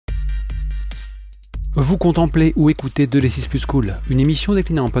Vous contemplez ou écoutez 2D6 Plus Cool, une émission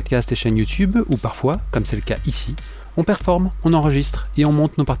déclinée en podcast et chaîne YouTube où parfois, comme c'est le cas ici, on performe, on enregistre et on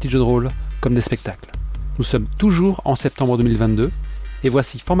monte nos parties de jeux de rôle comme des spectacles. Nous sommes toujours en septembre 2022 et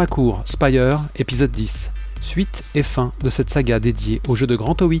voici format court Spire, épisode 10, suite et fin de cette saga dédiée aux jeux de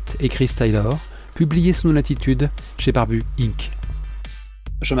Grant Howitt et Chris Taylor, publié sous nos latitudes chez Barbu Inc.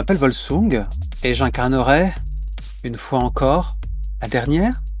 Je m'appelle Volsung et j'incarnerai, une fois encore, la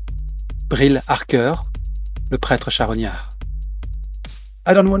dernière, Brill Harker, le prêtre charognard.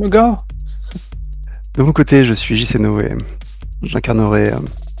 I don't wanna go. De mon côté, je suis JCNO et j'incarnerai,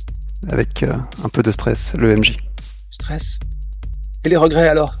 avec un peu de stress, le MJ. Stress? Et les regrets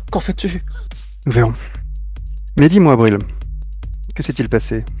alors? Qu'en fais-tu? Nous verrons. Mais dis-moi, Brill, que s'est-il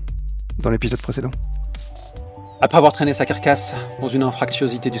passé dans l'épisode précédent? Après avoir traîné sa carcasse dans une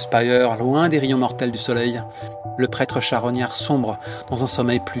infractuosité du Spire, loin des rayons mortels du soleil, le prêtre charognard sombre dans un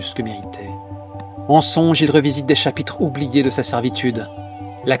sommeil plus que mérité. En songe, il revisite des chapitres oubliés de sa servitude.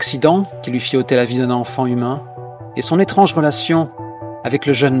 L'accident qui lui fit ôter la vie d'un enfant humain et son étrange relation avec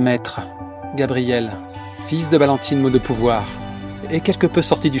le jeune maître, Gabriel, fils de Valentine mot de pouvoir, et quelque peu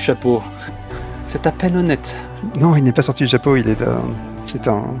sorti du chapeau. C'est à peine honnête. Non, il n'est pas sorti du chapeau,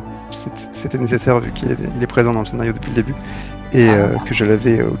 C'était nécessaire vu qu'il est présent dans le scénario depuis le début et que je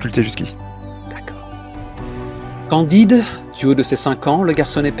l'avais occulté jusqu'ici. D'accord. Candide, du haut de ses 5 ans, le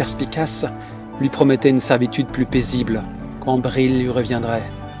garçonnet perspicace lui promettait une servitude plus paisible quand Brill lui reviendrait.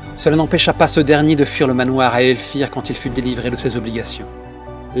 Cela n'empêcha pas ce dernier de fuir le manoir à Elfir quand il fut délivré de ses obligations,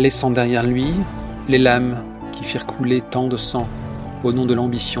 laissant derrière lui les lames qui firent couler tant de sang au nom de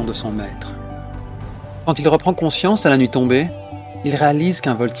l'ambition de son maître. Quand il reprend conscience à la nuit tombée, il réalise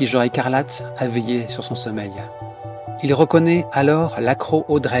qu'un voltigeur écarlate a veillé sur son sommeil. Il reconnaît alors l'accro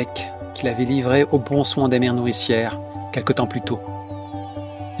Audrec qu'il avait livré aux bons soins des mères nourricières quelque temps plus tôt.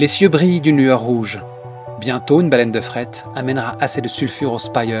 Les cieux brillent d'une lueur rouge. Bientôt, une baleine de fret amènera assez de sulfure au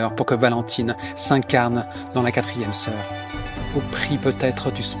Spire pour que Valentine s'incarne dans la 4e sœur, au prix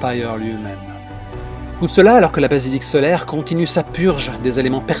peut-être du Spire lui-même. Tout cela alors que la basilique solaire continue sa purge des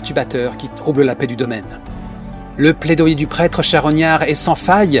éléments perturbateurs qui troublent la paix du domaine. Le plaidoyer du prêtre charognard est sans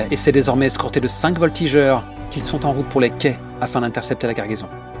faille et c'est désormais escorté de 5 voltigeurs qui sont en route pour les quais afin d'intercepter la cargaison.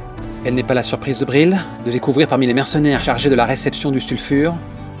 Elle n'est pas la surprise de Brill de découvrir parmi les mercenaires chargés de la réception du sulfure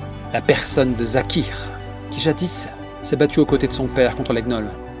la personne de Zakir, qui jadis s'est battu aux côtés de son père contre les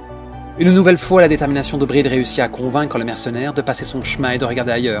gnolls. Une nouvelle fois, la détermination de Brill réussit à convaincre le mercenaire de passer son chemin et de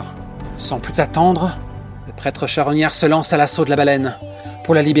regarder ailleurs. Sans plus attendre, le prêtre charognard se lance à l'assaut de la baleine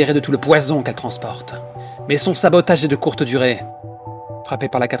pour la libérer de tout le poison qu'elle transporte. Mais son sabotage est de courte durée. Frappé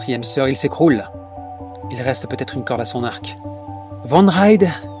par la 4e sœur, il s'écroule. Il reste peut-être une corde à son arc. Van Ride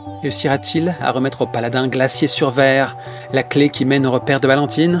réussira-t-il à remettre au paladin glacier sur verre la clé qui mène au repère de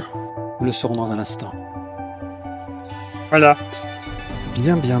Valentine? Nous le saurons dans un instant. Voilà.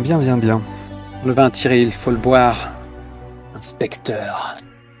 Bien. Le vin tiré, il faut le boire. Inspecteur.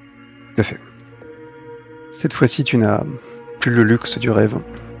 Tout à fait. Cette fois-ci, tu n'as plus le luxe du rêve.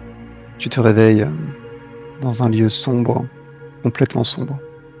 Tu te réveilles dans un lieu sombre, complètement sombre,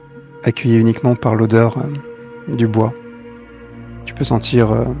 accueilli uniquement par l'odeur du bois. Tu peux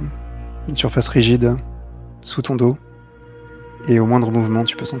sentir une surface rigide sous ton dos, et au moindre mouvement,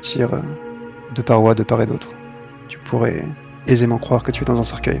 tu peux sentir 2 parois de part et d'autre. Tu pourrais aisément croire que tu es dans un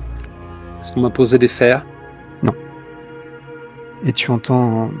cercueil. Est-ce qu'on m'a posé des fers? Non. Et tu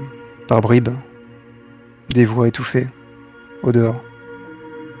entends, par bribes, des voix étouffées, au dehors.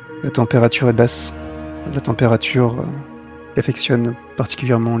 La température est basse. La température affectionne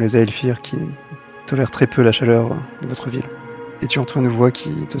particulièrement les Aelfir qui tolèrent très peu la chaleur de votre ville. Et tu entends une voix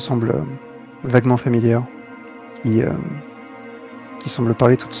qui te semble vaguement familière, qui semble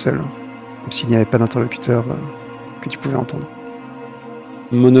parler toute seule, comme s'il n'y avait pas d'interlocuteur que tu pouvais entendre.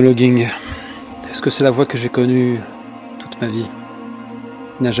 Monologuing. Est-ce que c'est la voix que j'ai connue toute ma vie?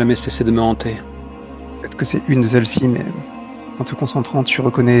 Qui n'a jamais cessé de me hanter? Est-ce que c'est une de celles-ci, mais en te concentrant, tu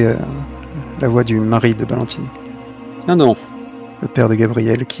reconnais la voix du mari de Valentine. Tiens donc. Le père de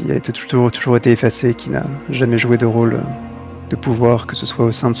Gabriel, qui a toujours été effacé, qui n'a jamais joué de rôle de pouvoir, que ce soit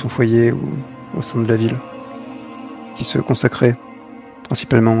au sein de son foyer ou au sein de la ville, qui se consacrait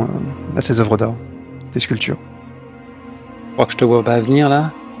principalement à ses œuvres d'art, des sculptures. Je crois que je te vois pas venir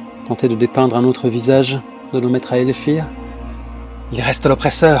là, tenter de dépeindre un autre visage de nos maîtres à Elfir. Il reste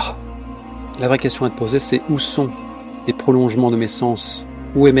l'oppresseur. La vraie question à te poser, c'est où sont les prolongements de mes sens?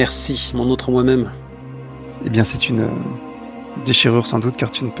 Où est Merci, mon autre moi-même? Eh bien, c'est une déchirure sans doute, car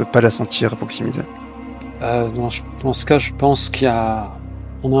tu ne peux pas la sentir à proximité. Dans ce cas, je pense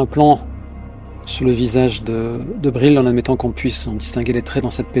on a un plan sur le visage de Brill en admettant qu'on puisse en distinguer les traits dans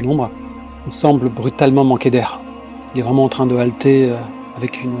cette pénombre. Il semble brutalement manquer d'air. Il est vraiment en train de halter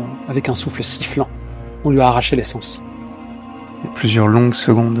avec un souffle sifflant. On lui a arraché l'essence. Il y a plusieurs longues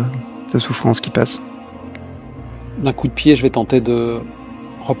secondes de souffrance qui passent. D'un coup de pied, je vais tenter de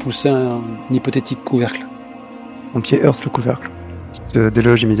repousser un hypothétique couvercle. Ton pied heurte le couvercle, qui se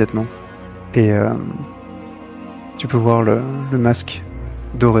déloge immédiatement. Et tu peux voir le masque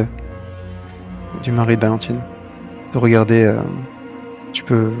doré du mari de Valentine. Te regarder, tu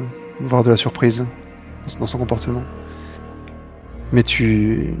peux voir de la surprise dans son comportement. Mais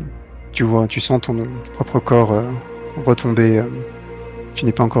tu sens ton propre corps retomber. Tu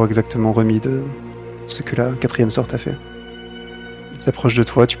n'es pas encore exactement remis de ce que la quatrième sorte a fait. Il s'approche de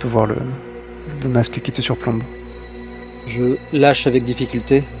toi, tu peux voir le masque qui te surplombe. Je lâche avec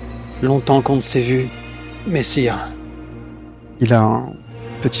difficulté. Longtemps qu'on ne s'est vu, messire. Il a un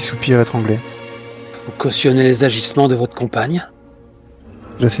petit soupir étranglé. Vous cautionnez les agissements de votre compagne?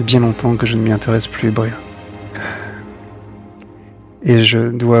 Ça fait bien longtemps que je ne m'y intéresse plus, Bril. Et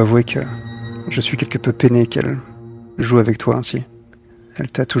je dois avouer que je suis quelque peu peiné qu'elle joue avec toi ainsi.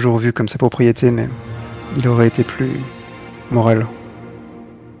 Elle t'a toujours vu comme sa propriété, mais il aurait été plus moral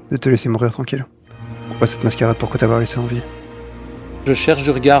de te laisser mourir tranquille. Pourquoi cette mascarade? Pourquoi t'avoir laissé en vie? Je cherche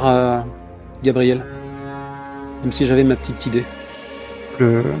du regard Gabriel. Même si j'avais ma petite idée.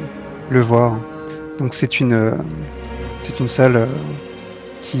 Le voir. Donc c'est une salle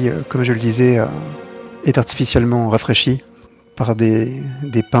qui, comme je le disais, est artificiellement rafraîchie par des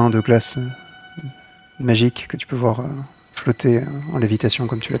pains de glace magiques que tu peux voir flotter en lévitation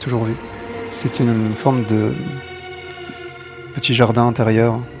comme tu l'as toujours vu. C'est une forme de petit jardin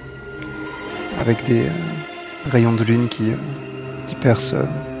intérieur avec des rayons de lune qui percent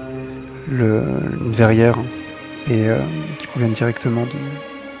une verrière et qui proviennent directement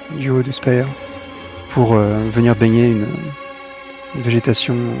du haut du spire pour venir baigner une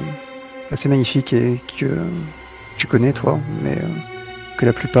végétation assez magnifique et que tu connais toi, mais que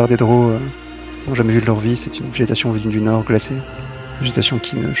la plupart des drôs n'ont jamais vu de leur vie. C'est une végétation venue du nord glacée, une végétation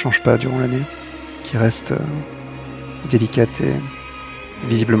qui ne change pas durant l'année, qui reste délicate et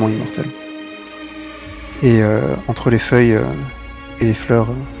visiblement immortelle. Et entre les feuilles et les fleurs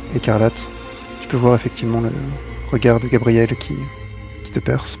écarlates, tu peux voir effectivement le regard de Gabriel qui te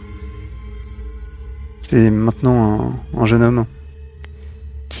perce. C'est maintenant un jeune homme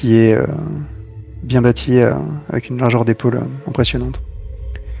qui est bien bâti, avec une largeur d'épaule impressionnante.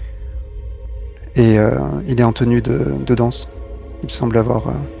 Et il est en tenue de danse. Il semble avoir...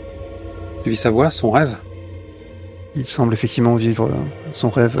 Suivi sa voix, son rêve. Il semble effectivement vivre son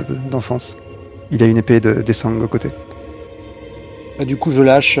rêve d'enfance. Il a une épée d'Essang au côté. Du coup, je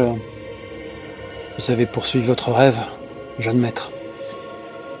lâche. Vous avez poursuivi votre rêve, jeune maître.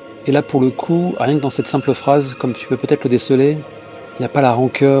 Et là, pour le coup, rien que dans cette simple phrase, comme tu peux peut-être le déceler, il n'y a pas la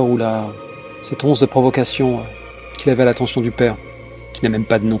rancœur ou cette once de provocation qu'il avait à l'attention du père, qui n'a même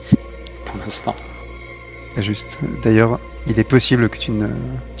pas de nom, pour l'instant. Juste. D'ailleurs, il est possible que tu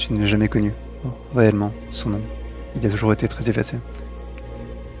n'aies jamais connu réellement son nom. Il a toujours été très effacé.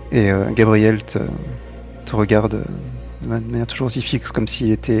 Et Gabriel te regarde de manière toujours aussi fixe, comme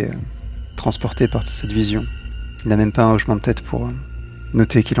s'il était transporté par cette vision. Il n'a même pas un hochement de tête pour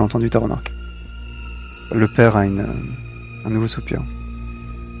noter qu'il a entendu ta remarque. Le père a un nouveau soupir.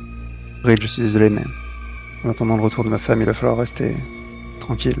 Bril, je suis désolé, mais en attendant le retour de ma femme, il va falloir rester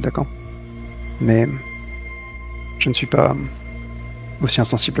tranquille, d'accord? Mais je ne suis pas aussi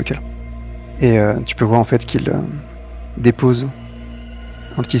insensible qu'elle. Et tu peux voir en fait qu'il dépose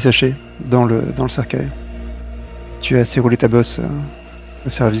un petit sachet dans le cercueil. Tu as assez roulé ta bosse au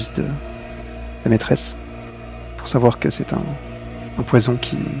service de la maîtresse pour savoir que c'est un poison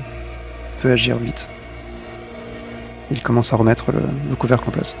qui peut agir vite. Il commence à remettre le couvercle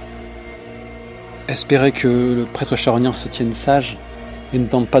en place. Espérer que le prêtre charognard se tienne sage et ne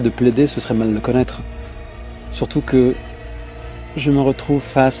tente pas de plaider, ce serait mal le connaître. Surtout que je me retrouve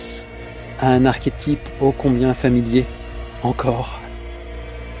face à un archétype ô combien familier.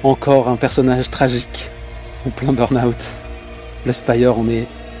 Encore un personnage tragique, en plein burn-out. Le Spire en est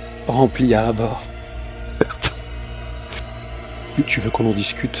rempli à bord. Certes. Tu veux qu'on en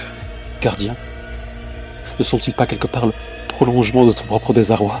discute, gardien? Ne sont-ils pas quelque part le prolongement de ton propre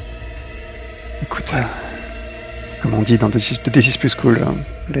désarroi? Écoute, comme on dit dans D6 Plus Cool,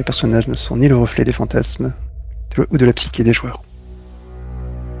 les personnages ne sont ni le reflet des fantasmes ou de la psyché des joueurs.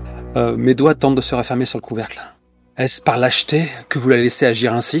 Mes doigts tentent de se refermer sur le couvercle. Est-ce par lâcheté que vous la laissez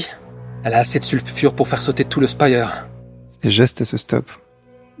agir ainsi? Elle a assez de sulfure pour faire sauter tout le Spire. Ses gestes se stoppent.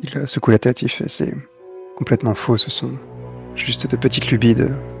 Il secoue la tête, il fait c'est complètement faux, ce sont juste de petites lubies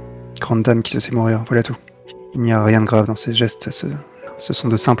de grande dame qui se sait mourir, voilà tout. Il n'y a rien de grave dans ses gestes, Ce sont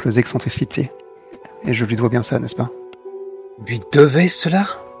de simples excentricités. Et je lui dois bien ça, n'est-ce pas? Lui devez cela?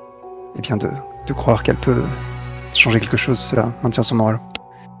 Eh bien, de croire qu'elle peut changer quelque chose, cela maintient son moral.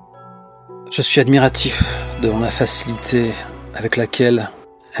 Je suis admiratif devant la facilité avec laquelle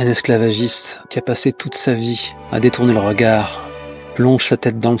un esclavagiste qui a passé toute sa vie à détourner le regard plonge sa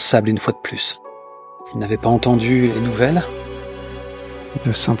tête dans le sable une fois de plus. Vous n'avez pas entendu les nouvelles?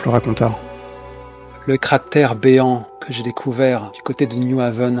 De simples racontars. Le cratère béant que j'ai découvert du côté de New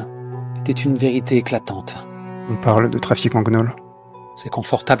Haven était une vérité éclatante. On parle de trafic en gnolls. C'est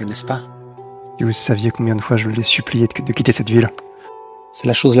confortable, n'est-ce pas? Si vous saviez combien de fois je l'ai supplié de quitter cette ville. C'est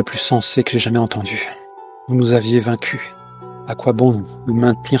la chose la plus sensée que j'ai jamais entendue. Vous nous aviez vaincus. À quoi bon nous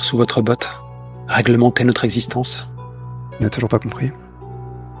maintenir sous votre botte? Réglementer notre existence? Il n'a toujours pas compris.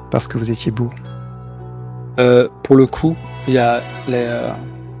 Parce que vous étiez beau. Pour le coup, il y a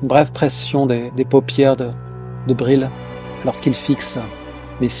une brève pression des paupières de Brill alors qu'il fixe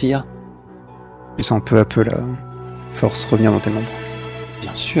Messire. Tu sens peu à peu la force revenir dans tes membres.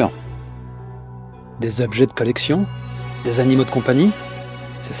 Bien sûr. Des objets de collection? Des animaux de compagnie?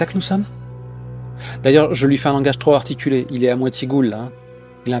 C'est ça que nous sommes? D'ailleurs, je lui fais un langage trop articulé. Il est à moitié ghoul, là. Hein.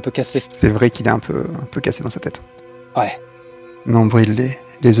 Il est un peu cassé. C'est vrai qu'il est un peu cassé dans sa tête. Ouais. Non, Brill,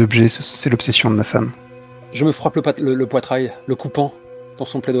 les objets, c'est l'obsession de ma femme. Je me frappe le poitrail, le coupant dans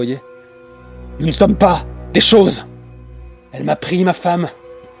son plaidoyer. Nous ne sommes pas des choses. Elle m'a pris ma femme.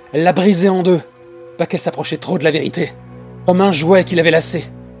 Elle l'a brisée en deux. Pas qu'elle s'approchait trop de la vérité. Comme un jouet qu'il avait lassé.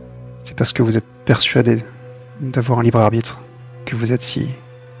 C'est parce que vous êtes persuadé d'avoir un libre arbitre que vous êtes si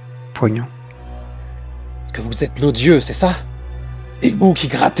poignant. Que vous êtes nos dieux, c'est ça? C'est vous qui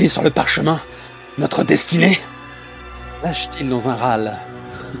grattez sur le parchemin notre destinée? Lâche-t-il dans un râle.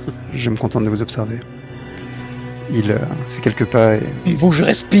 Je me contente de vous observer. Il fait quelques pas et... Comme vous, je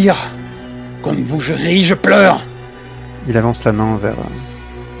respire. Comme vous, je ris, je pleure. Il avance la main vers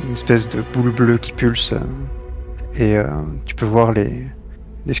une espèce de boule bleue qui pulse. Et tu peux voir les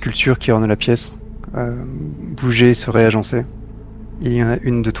sculptures qui ornent la pièce bouger, se réagencer. Il y en a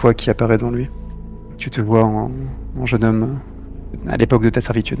une de toi qui apparaît devant lui. Tu te vois en jeune homme à l'époque de ta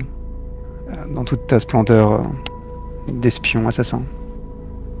servitude. Dans toute ta splendeur d'espion assassin.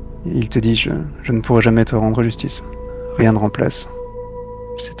 Il te dit, je ne pourrai jamais te rendre justice. Rien ne remplace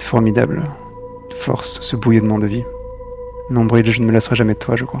cette formidable force, ce bouillonnement de vie. Non, Brill, je ne me lasserai jamais de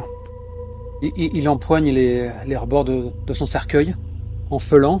toi, je crois. Il empoigne les rebords de son cercueil, en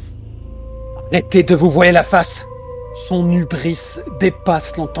feulant. Arrêtez de vous voiler la face! Son hubris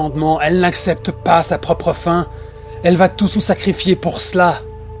dépasse l'entendement, elle n'accepte pas sa propre fin. Elle va tout nous sacrifier pour cela,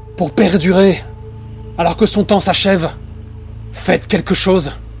 pour perdurer, alors que son temps s'achève. Faites quelque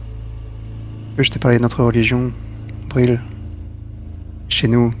chose! Je t'ai parlé de notre religion, Brill. Chez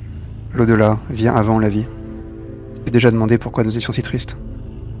nous, l'au-delà vient avant la vie. Je t'ai déjà demandé pourquoi nous étions si tristes.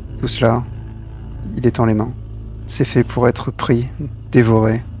 Tout cela, il est en les mains. C'est fait pour être pris,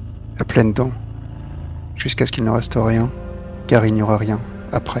 dévoré, à pleines dents, jusqu'à ce qu'il ne reste rien, car il n'y aura rien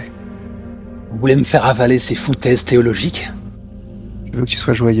après. Vous voulez me faire avaler ces foutaises théologiques? Je veux que tu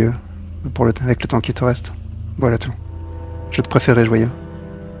sois joyeux, avec le temps qui te reste. Voilà tout. Je te préférais joyeux.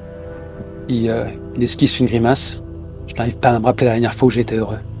 Il esquisse une grimace. Je n'arrive pas à me rappeler la dernière fois où j'ai été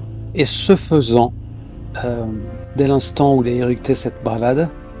heureux. Et ce faisant, dès l'instant où il a éructé cette bravade,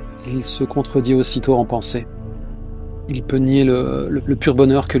 il se contredit aussitôt en pensée. Il peut nier le pur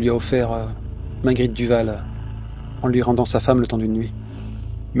bonheur que lui a offert Magritte Duval en lui rendant sa femme le temps d'une nuit.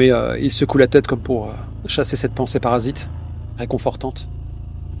 Mais il secoue la tête comme pour chasser cette pensée parasite, réconfortante,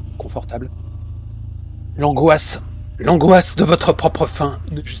 confortable. L'angoisse de votre propre fin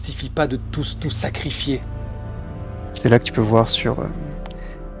ne justifie pas de tous nous sacrifier. C'est là que tu peux voir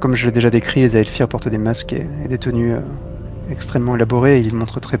comme je l'ai déjà décrit, les Aelfir portent des masques et des tenues extrêmement élaborées et ils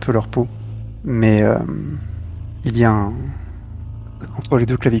montrent très peu leur peau. Mais il y a entre les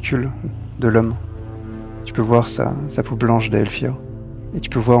deux clavicules de l'homme, tu peux voir sa peau blanche d'Aelfir. Et tu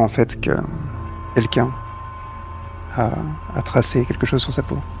peux voir en fait que quelqu'un a tracé quelque chose sur sa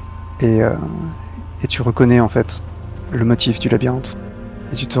peau. Et tu reconnais en fait le motif du labyrinthe.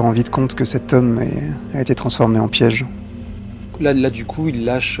 Et tu te rends vite compte que cet homme a été transformé en piège. Là du coup, il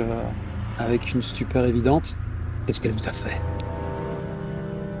lâche avec une stupeur évidente. Qu'est-ce qu'elle vous a fait?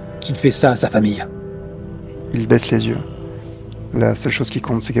 Qu'il fait ça à sa famille? Il baisse les yeux. La seule chose qui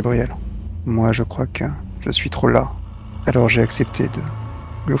compte, c'est Gabriel. Moi, je crois que je suis trop là. Alors j'ai accepté de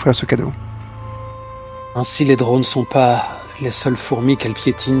lui offrir ce cadeau. Ainsi, les drônes ne sont pas les seules fourmis qu'elle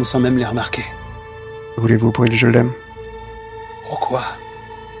piétine sans même les remarquer. Voulez-vous, Brill, je l'aime. Pourquoi?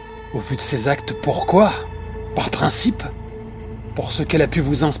 Au vu de ses actes, pourquoi? Par principe? Pour ce qu'elle a pu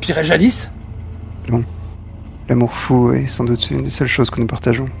vous inspirer jadis? Non. L'amour fou est sans doute une des seules choses que nous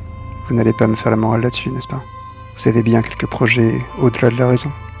partageons. Vous n'allez pas me faire la morale là-dessus, n'est-ce pas? Vous avez bien quelques projets au-delà de la raison.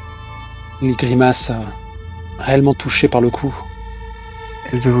 Il grimace, réellement touché par le coup.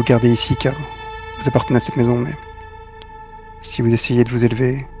 Elle veut vous garder ici car vous appartenez à cette maison, mais si vous essayez de vous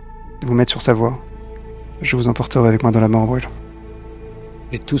élever, de vous mettre sur sa voie, je vous emporterai avec moi dans la mort brûle.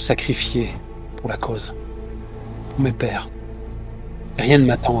 J'ai tout sacrifié pour la cause, pour mes pères. Rien ne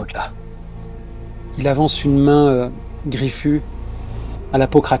m'attend au-delà. Il avance une main griffue, à la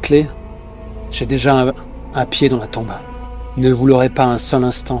peau craquelée. J'ai déjà un pied dans la tombe. Ne vous l'aurez pas un seul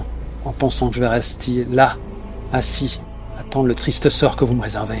instant en pensant que je vais rester là, assis, attendre le triste sort que vous me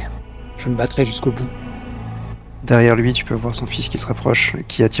réservez. Je me battrai jusqu'au bout. Derrière lui, tu peux voir son fils qui se rapproche,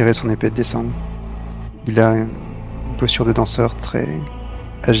 qui a tiré son épée de descendre. Il a une posture de danseur très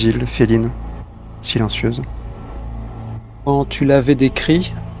agile, féline, silencieuse. Quand tu l'avais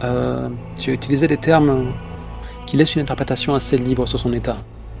décrit, tu as utilisé des termes qui laissent une interprétation assez libre sur son état.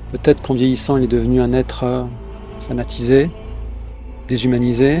 Peut-être qu'en vieillissant, il est devenu un être fanatisé,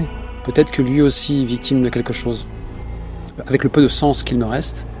 déshumanisé. Peut-être que lui aussi est victime de quelque chose. Avec le peu de sens qu'il me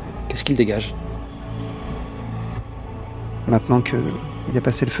reste, qu'est-ce qu'il dégage? Maintenant qu'il a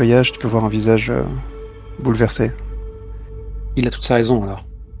passé le feuillage, tu peux voir un visage bouleversé. Il a toute sa raison alors.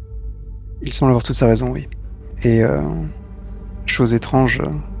 Il semble avoir toute sa raison, oui. Et chose étrange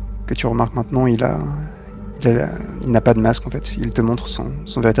que tu remarques maintenant, il n'a pas de masque en fait. Il te montre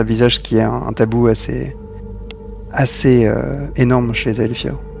son véritable visage qui est un tabou assez énorme chez les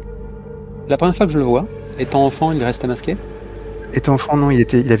Aelfir. C'est la première fois que je le vois. Étant enfant, il restait masqué. Étant enfant, non,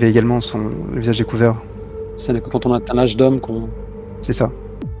 il avait également le visage découvert. Ce n'est que quand on atteint l'âge d'homme qu'on... C'est ça.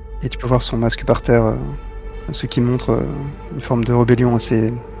 Et tu peux voir son masque par terre, ce qui montre une forme de rébellion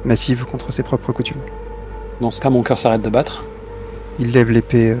assez massive contre ses propres coutumes. Dans ce cas, mon cœur s'arrête de battre. Il lève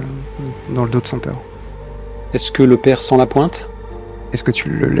l'épée dans le dos de son père. Est-ce que le père sent la pointe? Est-ce que tu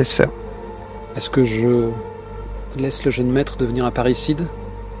le laisses faire? Est-ce que je laisse le jeune maître devenir un parricide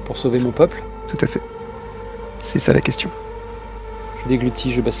pour sauver mon peuple? Tout à fait. C'est ça la question. Je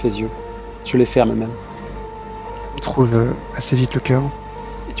déglutis, je baisse les yeux. Je les ferme même. Tu trouves assez vite le cœur.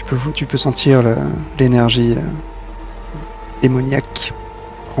 Et tu peux sentir l'énergie démoniaque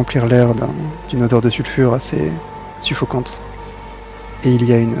remplir l'air d'une odeur de sulfure assez suffocante. Et il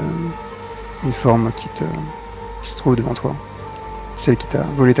y a une forme qui se trouve devant toi. Celle qui t'a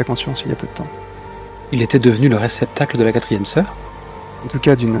volé ta conscience il y a peu de temps. Il était devenu le réceptacle de la 4e sœur? En tout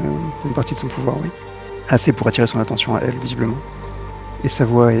cas, d'une partie de son pouvoir, oui. Assez pour attirer son attention à elle, visiblement. Et sa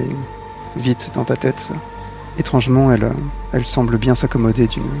voix est vite dans ta tête. Étrangement, elle semble bien s'accommoder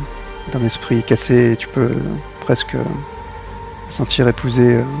d'un esprit cassé, et tu peux presque sentir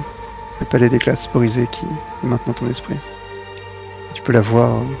épouser le palais des glaces brisé qui est maintenant ton esprit. Et tu peux la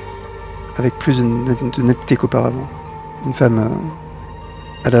voir avec plus de netteté qu'auparavant. Une femme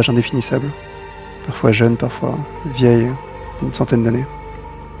à l'âge indéfinissable, parfois jeune, parfois vieille, d'une centaine d'années,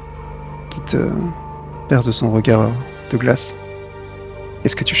 qui te perce de son regard de glace.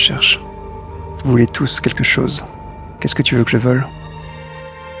 Qu'est-ce que tu cherches? Vous voulez tous quelque chose. Qu'est-ce que tu veux que je vole?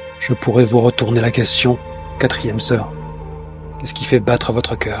 Je pourrais vous retourner la question, 4e sœur. Qu'est-ce qui fait battre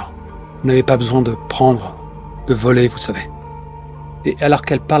votre cœur? Vous n'avez pas besoin de prendre, de voler, vous savez. Et alors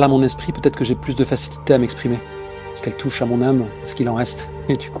qu'elle parle à mon esprit, peut-être que j'ai plus de facilité à m'exprimer. Parce qu'elle touche à mon âme, parce qu'il en reste.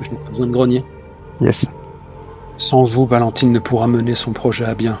 Et du coup, je n'ai pas besoin de grogner. Yes. Sans vous, Balentine ne pourra mener son projet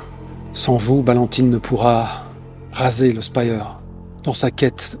à bien. Sans vous, Balentine ne pourra raser le Spire dans sa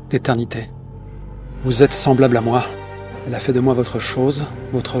quête d'éternité. Vous êtes semblable à moi. Elle a fait de moi votre chose,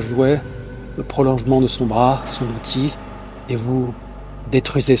 votre jouet, le prolongement de son bras, son outil, et vous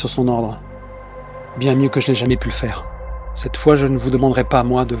détruisez sur son ordre. Bien mieux que je n'ai jamais pu le faire. Cette fois, je ne vous demanderai pas à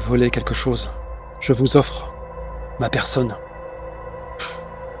moi de voler quelque chose. Je vous offre ma personne.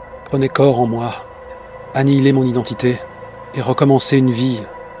 Prenez corps en moi, annihilez mon identité, et recommencez une vie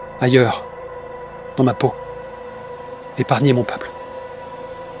ailleurs, dans ma peau. Épargnez mon peuple.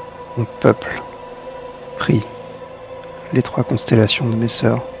 Mon peuple prie les 3 constellations de mes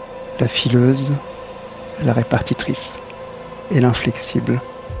sœurs, la fileuse, la répartitrice et l'inflexible.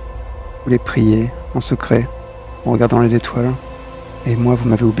 Vous les priez en secret, en regardant les étoiles, et moi vous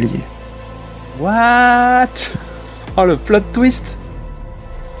m'avez oublié. What? Oh, le plot twist!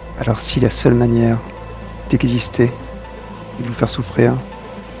 Alors si la seule manière d'exister et de vous faire souffrir,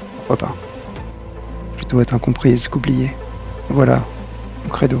 pourquoi pas? Plutôt être incomprise qu'oubliée. Voilà mon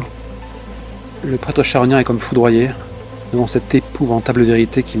credo. Le prêtre charognard est comme foudroyé devant cette épouvantable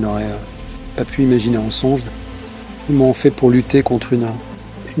vérité qu'il n'aurait pas pu imaginer en songe. Comment on fait pour lutter contre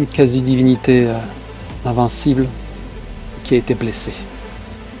une quasi-divinité invincible qui a été blessée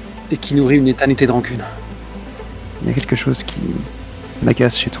et qui nourrit une éternité de rancune? Il y a quelque chose qui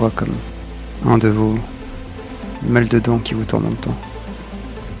m'agace chez toi, comme un de vos mal de dents qui vous tourmente tant.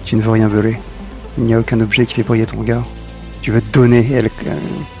 Tu ne veux rien voler. Il n'y a aucun objet qui fait briller ton regard. Tu veux te donner.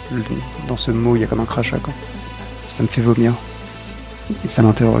 Dans ce mot, il y a comme un crachat, quoi. Ça me fait vomir. Et ça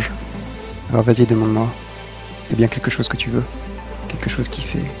m'interroge. Alors vas-y, demande-moi. Il y a bien quelque chose que tu veux. Quelque chose qui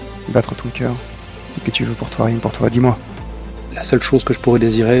fait battre ton cœur. Et que tu veux pour toi, rien pour toi. Dis-moi. La seule chose que je pourrais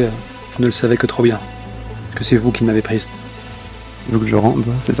désirer, vous ne le savez que trop bien. Que c'est vous qui m'avez prise. Tu veux que je rende,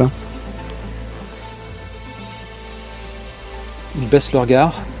 c'est ça? Ils baissent le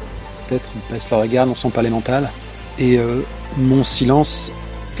regard. Peut-être ils baissent le regard, n'en sont pas les mentales. Et mon silence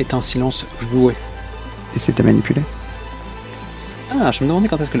est un silence joué. Essaie de la manipuler. Ah, je me demandais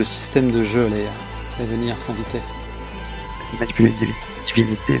quand est-ce que le système de jeu allait venir s'inviter. Manipuler une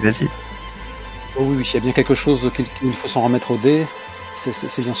divinité, vas-y. Oh oui, il y a bien quelque chose qu'il faut s'en remettre au dé.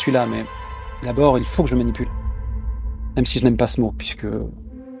 C'est bien celui-là, mais d'abord, il faut que je manipule. Même si je n'aime pas ce mot, puisque...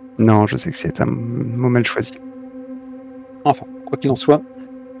 Non, je sais que c'est un mot mal choisi. Enfin, quoi qu'il en soit,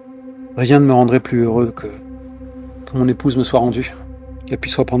 rien ne me rendrait plus heureux que mon épouse me soit rendue, qu'elle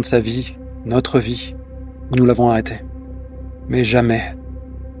puisse reprendre sa vie, notre vie, où nous l'avons arrêtée. Mais jamais,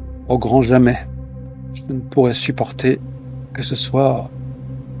 au grand jamais, je ne pourrais supporter que ce soit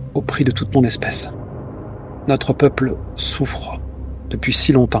au prix de toute mon espèce. Notre peuple souffre depuis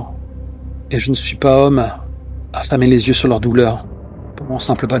si longtemps, et je ne suis pas homme à fermer les yeux sur leur douleur pour mon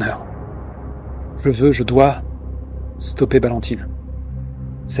simple bonheur. Je dois stopper Valentine.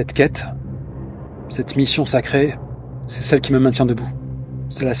 Cette quête, cette mission sacrée, c'est celle qui me maintient debout.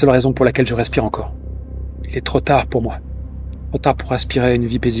 C'est la seule raison pour laquelle je respire encore. Il est trop tard pour moi. Trop tard pour aspirer à une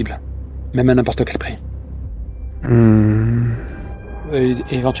vie paisible, même à n'importe quel prix. Et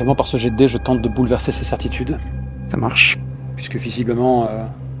éventuellement, par ce jet de dés, je tente de bouleverser ces certitudes. Ça marche. Puisque visiblement,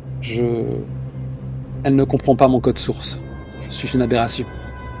 elle ne comprend pas mon code source. Je suis une aberration.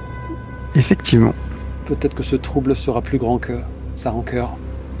 Effectivement. Peut-être que ce trouble sera plus grand que sa rancœur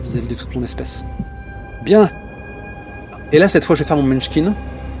vis-à-vis de toute mon espèce. Bien. Et là, cette fois, je vais faire mon munchkin.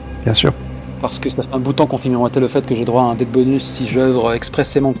 Bien sûr. Parce que ça fait un bout de temps qu'on fait miroiter le fait que j'ai droit à un dé de bonus si j'œuvre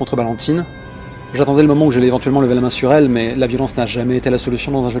expressément contre Valentine. J'attendais le moment où j'allais éventuellement lever la main sur elle, mais la violence n'a jamais été la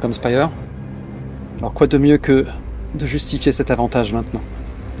solution dans un jeu comme Spire. Alors quoi de mieux que de justifier cet avantage maintenant.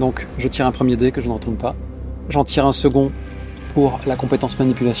 Donc je tire un premier dé que je ne retourne pas. J'en tire un second pour la compétence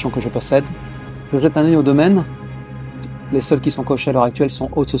manipulation que je possède. Je jette un œil au domaine. Les seuls qui sont cochés à l'heure actuelle sont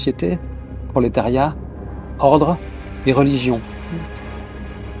haute société, prolétariat, ordre et religion.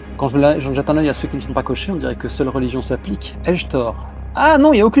 Quand je jette un œil à ceux qui ne sont pas cochés, on dirait que seule religion s'applique. Ai-je tort? Ah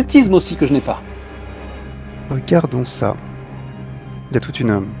non, il y a occultisme aussi que je n'ai pas. Regardons ça. Il y a toute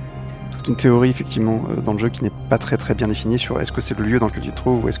une théorie effectivement dans le jeu qui n'est pas très très bien définie sur est-ce que c'est le lieu dans lequel tu te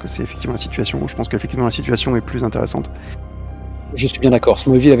trouves ou est-ce que c'est effectivement la situation. Je pense qu'effectivement la situation est plus intéressante. Je suis bien d'accord,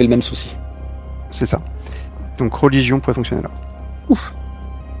 Smallville avait le même souci. C'est ça. Donc religion pourrait fonctionner là. Ouf.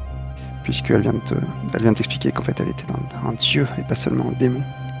 Puisqu'elle vient de t'expliquer qu'en fait elle était un dieu et pas seulement un démon.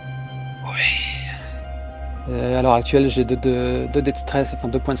 Oui. À l'heure actuelle, j'ai 2 dés de stress, enfin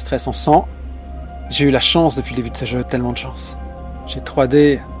 2 points de stress en 100. J'ai eu la chance depuis le début de ce jeu, tellement de chance. J'ai 3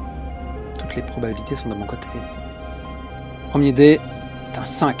 dés. Toutes les probabilités sont de mon côté. Premier dé, c'est un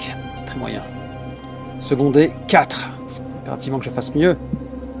 5. C'est très moyen. Second dé, 4. C'est impérativement que je fasse mieux.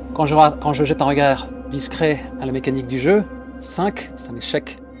 Quand je jette un regard discret à la mécanique du jeu, 5, c'est un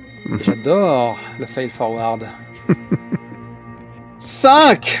échec. J'adore le fail forward.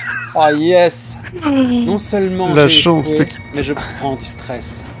 5! Oh yes! Non seulement la j'ai chance échoué, te quitte. mais je prends du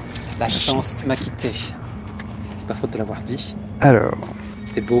stress. La chance m'a quitté. C'est pas faute de l'avoir dit. Alors,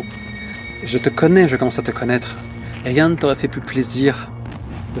 C'est beau. Je te connais, je commence à te connaître. Rien ne t'aurait fait plus plaisir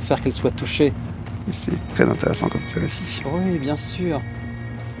de faire qu'elle soit touchée. c'est très intéressant comme ça aussi. Oui, bien sûr.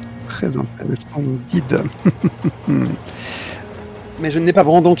 Très intéressant, guide. Mais je n'ai pas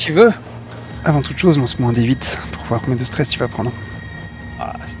Brandon qui veut. Avant toute chose, lance-moi un D8 pour voir combien de stress tu vas prendre.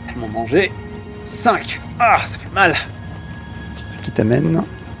 Ah, j'ai tellement mangé. 5. Ah, ça fait mal. Ce qui t'amène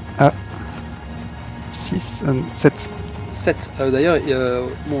à 6, 7. 7. D'ailleurs,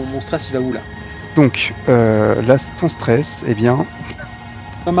 mon stress, il va où, là? Donc, là, ton stress, eh bien,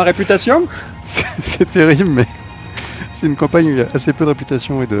 Dans ma réputation? c'est terrible, mais c'est une campagne où il y a assez peu de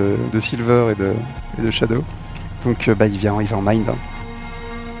réputation et de silver et de shadow. Donc, il va en mind. Hein.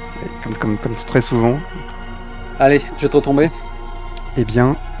 Et comme très souvent, Allez, je vais te retomber. eh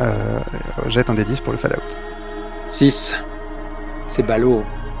bien, jette un D10 pour le fallout. 6. C'est ballot.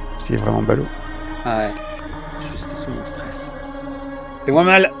 C'est vraiment ballot. Ah ouais. Juste sous mon stress. Fais-moi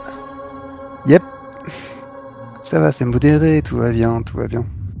mal. Yep. Ça va, c'est modéré, tout va bien, tout va bien.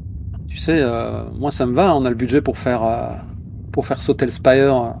 Tu sais, moi ça me va, on a le budget pour faire sauter le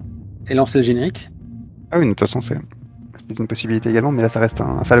Spire et lancer le générique. Ah oui, de toute façon, c'est une possibilité également, mais là, ça reste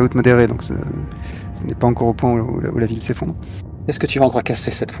un Fallout modéré, donc ce n'est pas encore au point où la ville s'effondre. Qu'est-ce que tu vas encore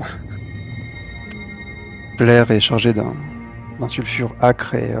casser cette fois? L'air est chargé d'un sulfure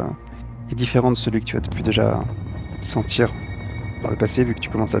acre et différent de celui que tu as pu déjà sentir par le passé, vu que tu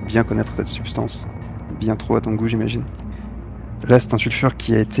commences à bien connaître cette substance, bien trop à ton goût, j'imagine. Là, c'est un sulfure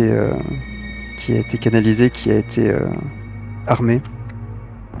qui a été canalisé, qui a été armé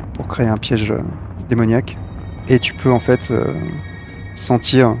pour créer un piège démoniaque. Et tu peux en fait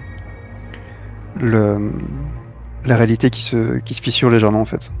sentir la réalité qui se fissure légèrement en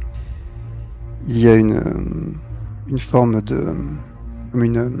fait. Il y a une forme comme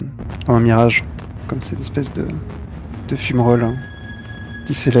un mirage, comme cette espèce de fumerole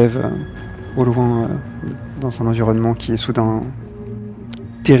qui s'élève au loin dans un environnement qui est soudain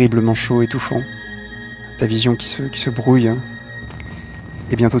terriblement chaud, étouffant. Ta vision qui se brouille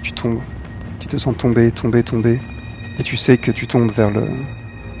et bientôt tu tombes. Tu te sens tomber, et tu sais que tu tombes vers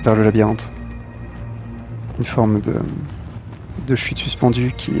le labyrinthe. Une forme de chute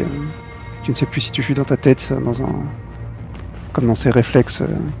suspendue qui tu ne sais plus si tu fuis dans ta tête, comme dans ces réflexes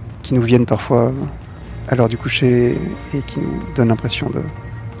qui nous viennent parfois à l'heure du coucher et qui nous donnent l'impression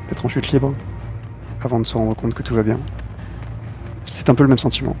d'être en chute libre avant de se rendre compte que tout va bien. C'est un peu le même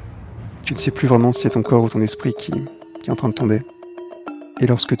sentiment. Tu ne sais plus vraiment si c'est ton corps ou ton esprit qui est en train de tomber. Et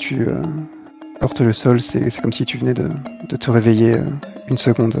lorsque tu heurtes le sol, c'est comme si tu venais de te réveiller une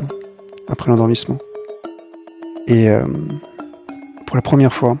seconde après l'endormissement. Et pour la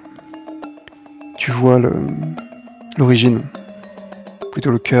première fois, tu vois l'origine,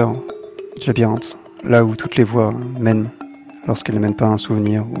 plutôt le cœur du labyrinthe, là où toutes les voies mènent, lorsqu'elles ne mènent pas à un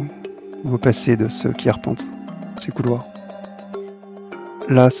souvenir ou au passé de ceux qui arpentent ces couloirs.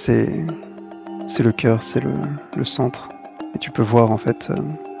 Là, c'est le cœur, c'est le centre. Et tu peux voir en fait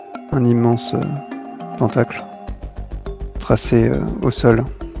un immense pentacle tracé au sol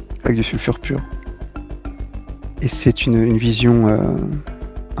avec du sulfure pur. Et c'est une vision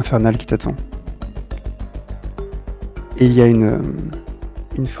infernale qui t'attend. Et il y a une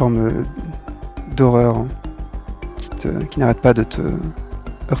forme d'horreur qui n'arrête pas de te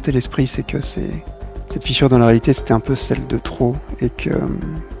heurter l'esprit, c'est que cette fissure dans la réalité, c'était un peu celle de trop, et que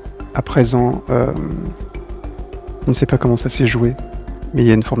à présent, on ne sait pas comment ça s'est joué, mais il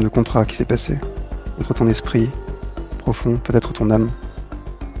y a une forme de contrat qui s'est passé entre ton esprit profond, peut-être ton âme,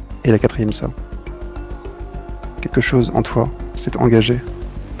 et la quatrième sœur. Quelque chose en toi s'est engagé.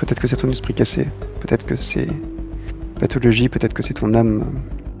 Peut-être que c'est ton esprit cassé, peut-être que c'est pathologie, peut-être que c'est ton âme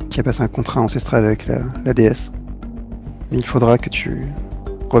qui a passé un contrat ancestral avec la déesse. Mais il faudra que tu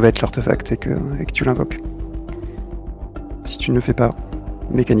revêtes l'artefact et que tu l'invoques. Si tu ne le fais pas,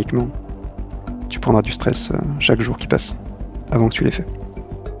 mécaniquement, tu prendras du stress chaque jour qui passe, avant que tu l'aies fait.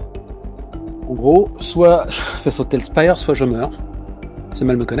 En gros, soit je fais sauter le Spire, soit je meurs. C'est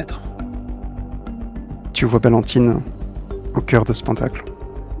mal me connaître. Tu vois Valentine au cœur de ce pentacle,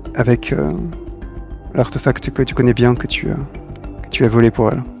 avec l'artefact que tu connais bien, que tu as volé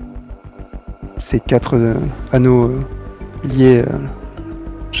pour elle. Ces 4 anneaux liés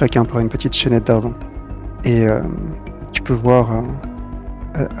chacun par une petite chaînette d'argent. Et tu peux voir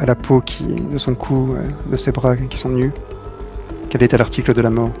à la peau de son cou, de ses bras qui sont nus, quel est l'article de la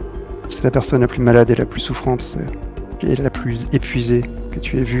mort. C'est la personne la plus malade et la plus souffrante et la plus épuisée que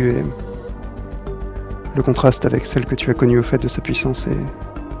tu aies vue. Et le contraste avec celle que tu as connue au fait de sa puissance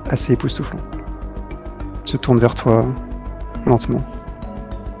est assez époustouflant. Elle se tourne vers toi lentement.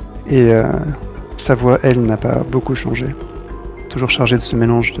 Et sa voix, elle, n'a pas beaucoup changé. Toujours chargée de ce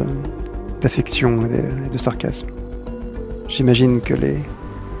mélange d'affection et de sarcasme. J'imagine que les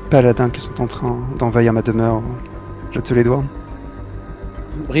paladins qui sont en train d'envahir ma demeure, je te les dois.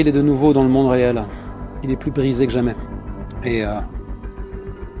 Brill est de nouveau dans le monde réel. Il est plus brisé que jamais. Et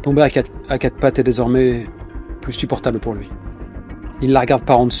tomber à quatre pattes est désormais plus supportable pour lui. Il la regarde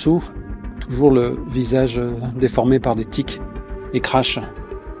par en dessous, toujours le visage déformé par des tics, et crache.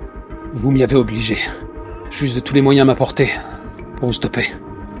 Vous m'y avez obligé. J'use de tous les moyens à ma portée pour vous stopper.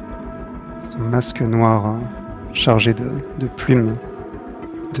 Son masque noir chargé de plumes,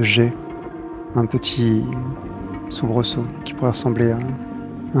 de jets, un petit soubresaut qui pourrait ressembler à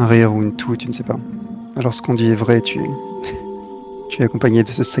un rire ou une toux, tu ne sais pas. Alors ce qu'on dit est vrai, tu es accompagné de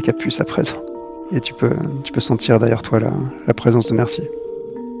ce sac à puce à présent. Et tu peux sentir derrière toi la présence de Merci.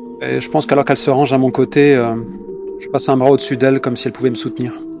 Et je pense qu'alors qu'elle se range à mon côté, je passe un bras au-dessus d'elle comme si elle pouvait me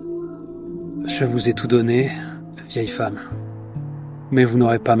soutenir. Je vous ai tout donné, vieille femme. Mais vous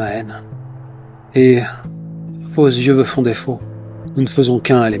n'aurez pas ma haine. Et vos yeux me font défaut. Nous ne faisons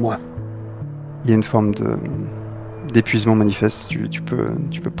qu'un, elle et moi. Il y a une forme d'épuisement manifeste. Tu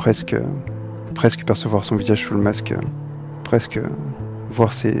peux presque percevoir son visage sous le masque, presque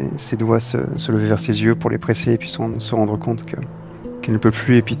voir ses doigts se lever vers ses yeux pour les presser et puis se rendre compte qu'elle ne peut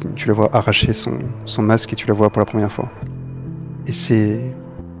plus. Et puis tu la vois arracher son masque et tu la vois pour la première fois. Et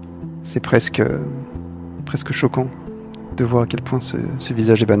c'est presque choquant de voir à quel point ce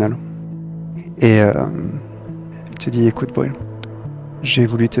visage est banal. Et elle te dit, écoute Boyle, j'ai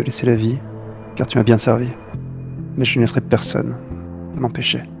voulu te laisser la vie, car tu m'as bien servi. Mais je ne laisserai personne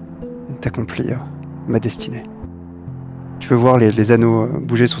m'empêcher d'accomplir ma destinée. Tu peux voir les anneaux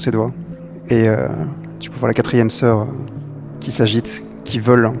bouger sur ses doigts. Et tu peux voir la 4e sœur qui s'agite, qui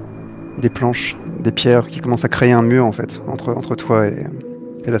vole des planches, des pierres, qui commence à créer un mur en fait, entre toi et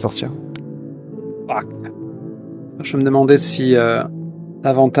la sorcière. Fuck. Je me demandais si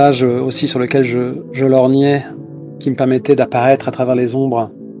l'avantage aussi sur lequel je lorgnais, qui me permettait d'apparaître à travers les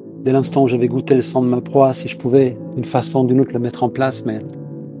ombres, dès l'instant où j'avais goûté le sang de ma proie, si je pouvais, d'une façon ou d'une autre, le mettre en place, mais...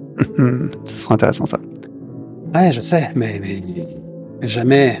 Ce serait intéressant ça. Ouais, je sais, mais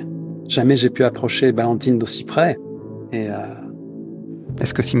jamais j'ai pu approcher Valentine d'aussi près. Et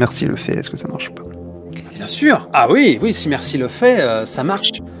Est-ce que si Merci le fait, est-ce que ça marche pas? bien sûr. Ah oui, si Merci le fait, ça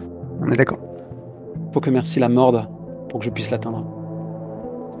marche. On est d'accord. Faut que Merci la morde pour que je puisse l'atteindre.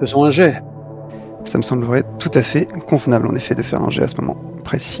 Faisons un jet. Ça me semblerait tout à fait convenable en effet de faire un jet à ce moment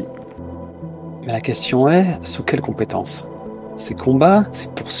précis. Mais la question est, sous quelle compétence? C'est combat?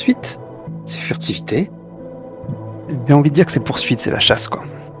 C'est poursuite? C'est furtivité? J'ai envie de dire que c'est poursuite, c'est la chasse quoi.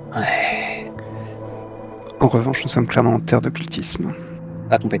 Ouais. En revanche, nous sommes clairement en terre d'occultisme.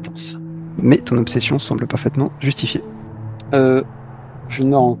 La compétence. Mais ton obsession semble parfaitement justifiée. Je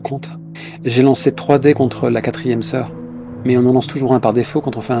me rends compte. J'ai lancé 3 dés contre la 4e sœur. Mais on en lance toujours un par défaut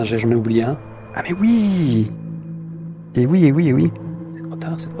quand on fait un jet, j'en ai oublié un. Ah mais oui! Et oui.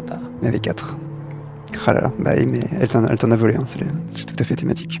 C'est trop tard. Il y avait 4. Ah là là, bah oui, mais elle t'en a volé, hein. C'est tout à fait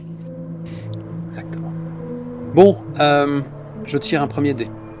thématique. Exactement. Bon, je tire un premier dé.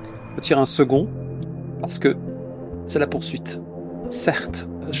 Je tire un second, parce que c'est la poursuite. Certes,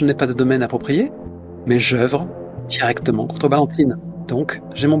 je n'ai pas de domaine approprié, mais j'œuvre directement contre Valentine. Donc,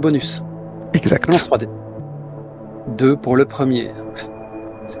 j'ai mon bonus. Exact. Je lance 3 dés. 2 pour le premier.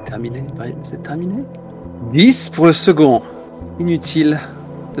 C'est terminé, Bril, c'est terminé. 10 pour le second. Inutile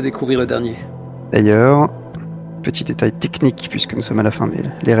de découvrir le dernier. D'ailleurs, petit détail technique, puisque nous sommes à la fin, mais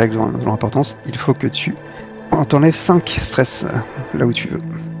les règles ont leur importance, il faut que tu t'enlèves 5 stress là où tu veux,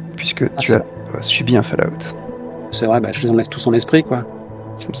 puisque tu as subi un fallout. C'est vrai, je les enlève tous en esprit, quoi.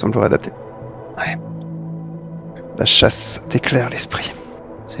 Ça me semblerait adapté. Ouais. La chasse t'éclaire l'esprit.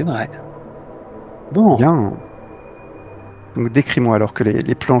 C'est vrai. Bon. Bien. Donc décris-moi alors que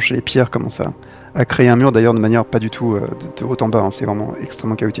les planches et les pierres commencent à créer un mur, d'ailleurs de manière pas du tout de haut en bas, hein, c'est vraiment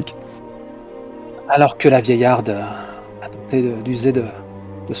extrêmement chaotique. Alors que la vieillarde a tenté d'user de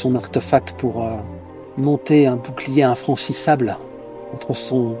son artefact pour monter un bouclier infranchissable entre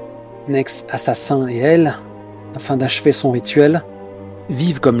son ex-assassin et elle, afin d'achever son rituel,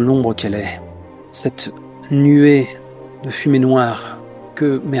 vive comme l'ombre qu'elle est, cette nuée de fumée noire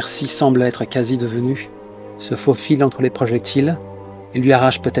que Merci semble être quasi devenue, se faufile entre les projectiles et lui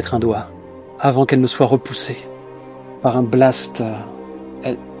arrache peut-être un doigt, avant qu'elle ne soit repoussée par un blast,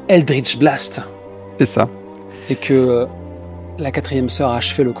 Eldritch Blast. C'est ça. Et que la 4e sœur a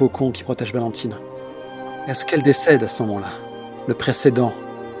achevé le cocon qui protège Valentine. Est-ce qu'elle décède à ce moment-là? Le précédent,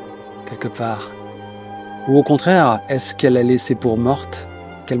 quelque part? Ou au contraire, est-ce qu'elle a laissé pour morte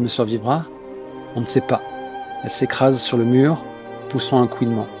qu'elle me survivra? On ne sait pas. Elle s'écrase sur le mur, poussant un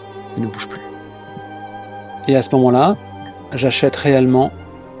couinement, et ne bouge plus. Et à ce moment-là, j'achète réellement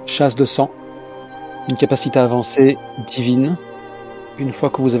Chasse de sang, une capacité avancée divine. Une fois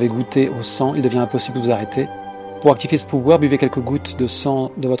que vous avez goûté au sang, il devient impossible de vous arrêter. Pour activer ce pouvoir, buvez quelques gouttes de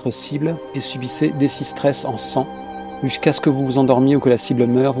sang de votre cible et subissez des 6 stress en sang. Jusqu'à ce que vous vous endormiez ou que la cible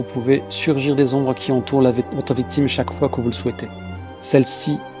meure, vous pouvez surgir des ombres qui entourent votre victime chaque fois que vous le souhaitez.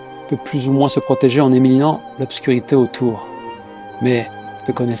 Celle-ci peut plus ou moins se protéger en éliminant l'obscurité autour. Mais,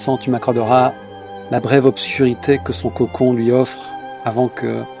 te connaissant, tu m'accorderas la brève obscurité que son cocon lui offre avant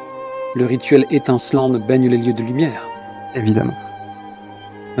que le rituel étincelant ne baigne les lieux de lumière. Évidemment.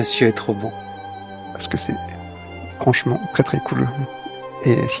 Monsieur est trop bon. Parce que c'est franchement très très cool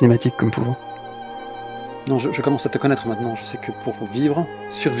et cinématique comme pouvoir. Non, je commence à te connaître maintenant. Je sais que pour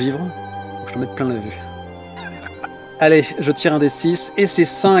survivre, faut que je te mette plein la vue. Allez, je tire un des 6 et c'est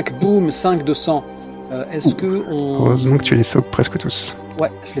 5. Boum, 5 de sang. Est-ce que on... Heureusement que tu les soques presque tous.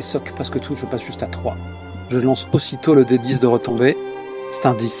 Ouais, je les soque presque tous. Je passe juste à 3. Je lance aussitôt le D10 de retombée. C'est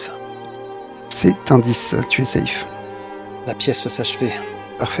un 10. C'est un 10, tu es safe. La pièce va s'achever.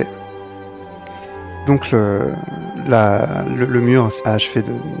 Parfait. Donc le mur a achevé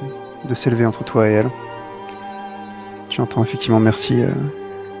de s'élever entre toi et elle. Tu entends effectivement merci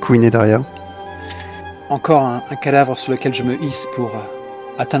couiner derrière. Encore un cadavre sur lequel je me hisse pour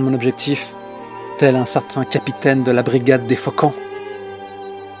atteindre mon objectif, tel un certain capitaine de la brigade des Faucons.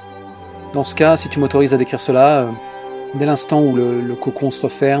 Dans ce cas, si tu m'autorises à décrire cela, dès l'instant où le cocon se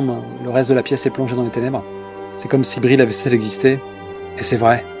referme, le reste de la pièce est plongé dans les ténèbres. C'est comme si Bril avait cessé d'exister. Et c'est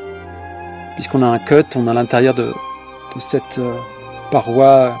vrai. Puisqu'on a un cut, on a l'intérieur de cette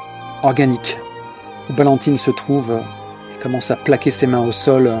paroi organique où Valentine se trouve et commence à plaquer ses mains au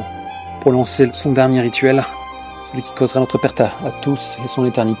sol pour lancer son dernier rituel, celui qui causera notre perte à tous et son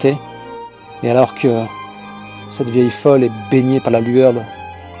éternité. Et alors que cette vieille folle est baignée par la lueur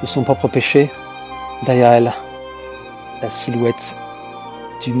de son propre péché, derrière elle, la silhouette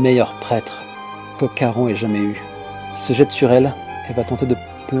du meilleur prêtre que Caron ait jamais eu, qui se jette sur elle et va tenter de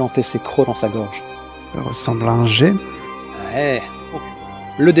planter ses crocs dans sa gorge. Ça ressemble à un jet. Ouais. Donc,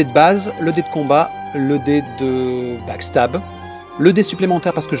 le dé de base, le dé de combat, le dé de backstab, le dé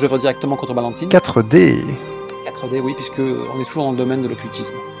supplémentaire parce que je vais directement contre Valentine. 4D. 4 dés, oui, puisque on est toujours dans le domaine de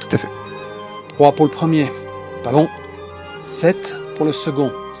l'occultisme. Tout à fait. 3 pour le premier, pas bon. 7 pour le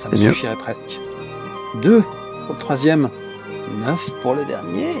second, ça me C'est mieux. suffirait presque. 2 pour le troisième, 9 pour le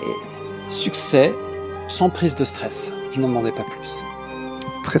dernier. Succès, sans prise de stress. Je n'en demandais pas plus.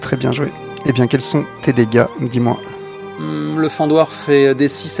 Très très bien joué. Eh bien, quels sont tes dégâts? Dis-moi. Le fendoir fait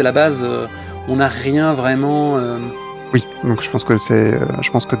D6 à la base. On n'a rien vraiment. Oui, donc je pense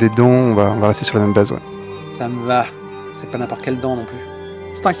que des dents, on va rester sur la même base, ouais. Ça me va. C'est pas n'importe quelle dent non plus.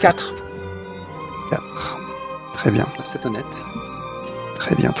 C'est un 4. 4. Très bien, C'est honnête.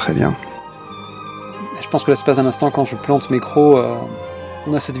 très bien, très bien. Et je pense que l'espace d'un instant, quand je plante mes crocs,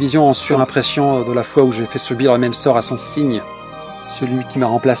 on a cette vision en surimpression de la fois où j'ai fait subir le même sort à son signe. Celui qui m'a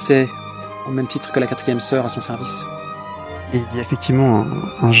remplacé, au même titre que la 4e sœur à son service. Et il y a effectivement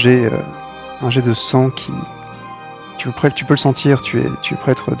un jet de sang qui... Tu peux le sentir, tu es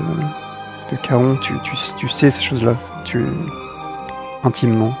prêtre de Caron, tu sais ces choses-là.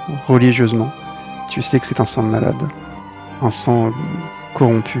 Intimement, religieusement, tu sais que c'est un sang de malade. Un sang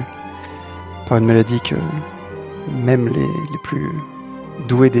corrompu par une maladie que même les plus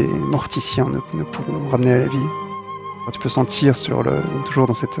doués des morticiens ne pourront ramener à la vie. Tu peux sentir toujours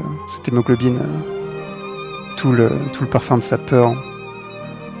dans cette hémoglobine tout le parfum de sa peur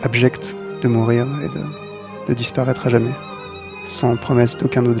abjecte de mourir et de disparaître à jamais, sans promesse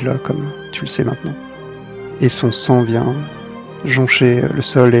d'aucun au-delà, comme tu le sais maintenant. Et son sang vient joncher le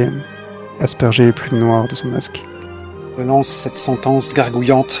sol et asperger les plumes noires de son masque. Je lance cette sentence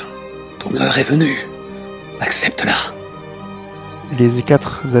gargouillante. Ton heure est venue. Accepte-la. Les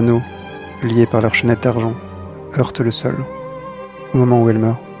 4 anneaux, liés par leur chaînette d'argent, heurtent le sol au moment où elle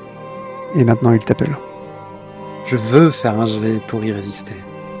meurt. Et maintenant, il t'appelle. Je veux faire un jet pour y résister.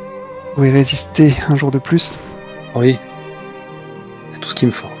 Pour y résister un jour de plus, Oui. C'est tout ce qu'il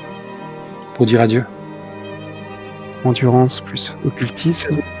me faut. Pour dire adieu. endurance plus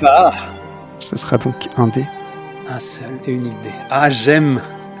occultisme, Ah, ce sera donc un dé. un seul et unique dé. Ah, j'aime.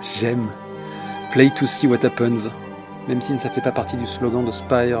 Play to see what happens. Même si ça ne fait pas partie du slogan de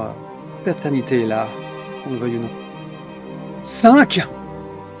Spire. L'éternité est là, on le veuille ou non. 5 !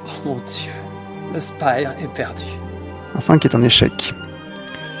 Oh mon Dieu. Le Spire est perdu. Un 5 est un échec.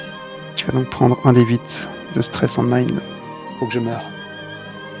 Tu vas donc prendre un des 8 de stress en mind. Faut que je meure.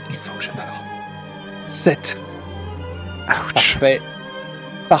 Il faut que je meure. 7. Ouch.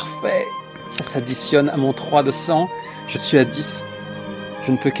 Parfait. Ça s'additionne à mon 3 de sang. Je suis à 10.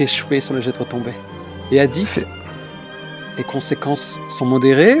 Je ne peux qu'échouer sur le jet de retombée. Et à 10, les conséquences sont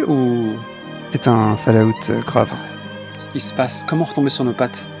modérées ou... C'est un fallout grave. Ce qui se passe, comment retomber sur nos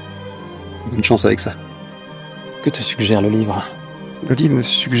pattes? Bonne chance avec ça. Que te suggère le livre? Le livre me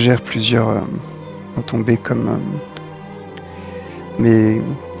suggère plusieurs retombées comme... mais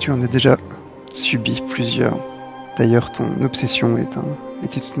tu en as déjà subi plusieurs. D'ailleurs, ton obsession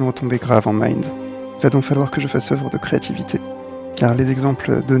était une retombée grave en mind. Il va donc falloir que je fasse œuvre de créativité. Car les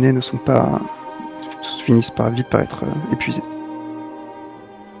exemples donnés finissent vite par être épuisés.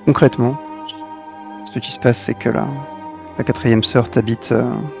 Concrètement, ce qui se passe, c'est que la 4e sœur te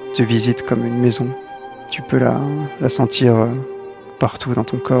visite comme une maison. Tu peux la sentir partout dans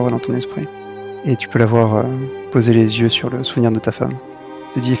ton corps et dans ton esprit. Et tu peux la voir poser les yeux sur le souvenir de ta femme.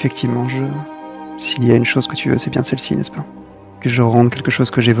 Je te dis effectivement, s'il y a une chose que tu veux, c'est bien celle-ci, n'est-ce pas? Que je rende quelque chose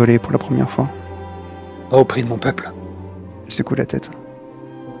que j'ai volé pour la première fois. Au prix de mon peuple. Elle secoue la tête.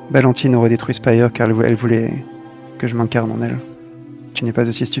 Valentine aurait détruit Spire car elle voulait que je m'incarne en elle. Tu n'es pas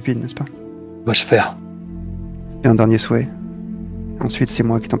aussi stupide, n'est-ce pas? Dois-je faire? Et un dernier souhait. Ensuite, c'est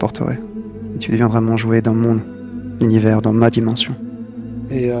moi qui t'emporterai. Tu deviens vraiment joué dans mon univers, dans ma dimension.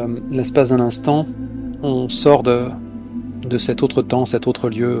 Et l'espace d'un instant, on sort de cet autre temps, cet autre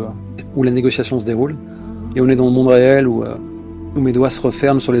lieu où la négociation se déroule, et on est dans le monde réel où mes doigts se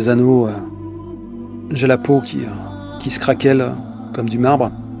referment sur les anneaux. J'ai la peau qui se craquelle comme du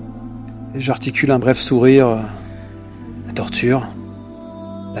marbre. Et j'articule un bref sourire. La torture,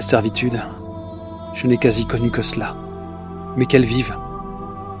 la servitude, je n'ai quasi connu que cela. Mais qu'elle vive.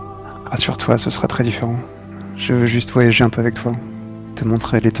 Rassure-toi, ce sera très différent. Je veux juste voyager un peu avec toi, te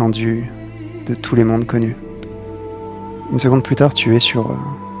montrer l'étendue de tous les mondes connus. Une seconde plus tard, tu es sur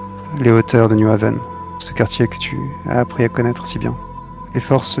les hauteurs de New Haven, ce quartier que tu as appris à connaître si bien. Les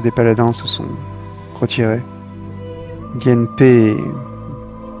forces des paladins se sont retirées. Il y a une paix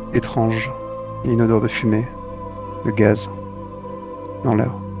étrange et une odeur de fumée, de gaz, dans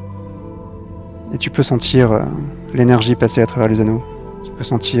l'air. Et tu peux sentir l'énergie passer à travers les anneaux. Tu peux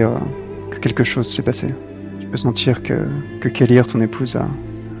sentir que quelque chose s'est passé. Tu peux sentir que Kellyr, ton épouse, a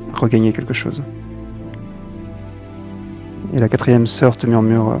regagné quelque chose. Et la 4e sœur te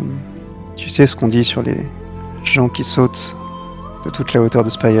murmure tu sais ce qu'on dit sur les gens qui sautent de toute la hauteur de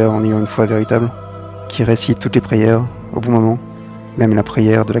Spire en ayant une foi véritable, qui récitent toutes les prières au bon moment, même la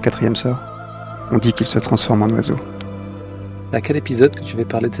prière de la 4e sœur. On dit qu'ils se transforment en oiseaux. À quel épisode que tu veux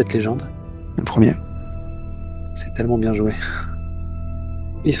parler de cette légende ? Le premier. C'est tellement bien joué.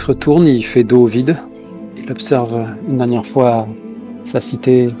 Il se retourne, il fait dos au vide. Il observe une dernière fois sa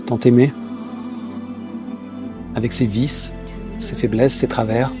cité tant aimée, avec ses vices, ses faiblesses, ses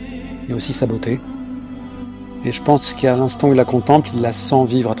travers, et aussi sa beauté. Et je pense qu'à l'instant où il la contemple, il la sent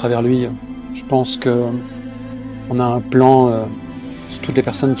vivre à travers lui. Je pense que on a un plan sur toutes les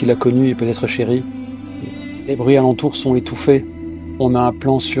personnes qu'il a connues et peut-être chéries. Les bruits alentours sont étouffés. On a un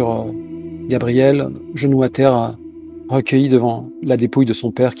plan sur Gabriel, genou à terre, recueilli devant la dépouille de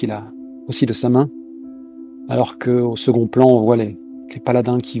son père qu'il a aussi de sa main. Alors qu'au second plan, on voit les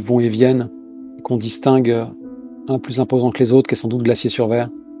paladins qui vont et viennent, et qu'on distingue un plus imposant que les autres, qui est sans doute Glacier sur Ver.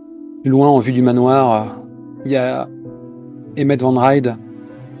 Plus loin, en vue du manoir, il y a Emmett Van Ride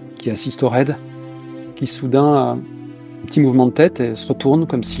qui assiste au raid, qui soudain a un petit mouvement de tête et se retourne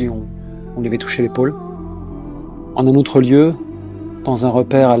comme si on lui avait touché l'épaule. En un autre lieu, dans un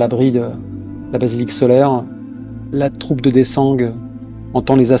repère à l'abri de la basilique solaire, la troupe de Desang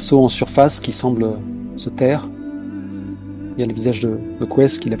entend les assauts en surface qui semblent se taire. Il y a le visage de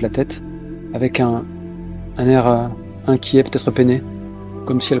Quest qui lève la tête, avec un air inquiet, peut-être peiné,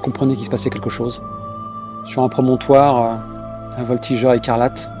 comme si elle comprenait qu'il se passait quelque chose. Sur un promontoire, un voltigeur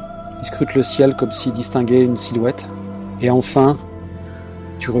écarlate qui scrute le ciel comme s'il distinguait une silhouette. Et enfin,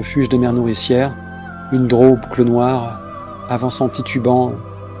 du refuge des mers nourricières, une drow aux boucles noires, avançant titubant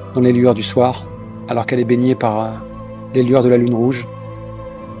dans les lueurs du soir, alors qu'elle est baignée par les lueurs de la lune rouge.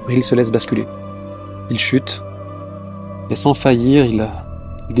 Bril se laisse basculer. Il chute, et sans faillir, il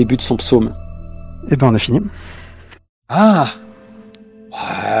débute son psaume. Eh ben, on a fini. Ah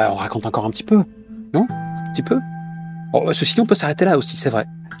on raconte encore un petit peu, non ? Un petit peu ? Ceci dit, on peut s'arrêter là aussi, c'est vrai.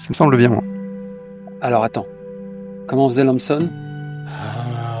 Ça me semble bien, moi. Alors, attends. Comment faisait Lomson ?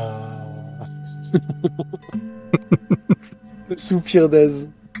 Le soupir d'Aise.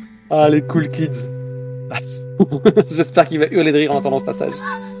 Ah, les cool kids. J'espère qu'il va hurler de rire en entendant ce passage.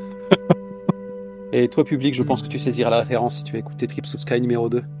 Et toi, public, je pense que tu saisiras la référence si tu as écouté Trips of Sky numéro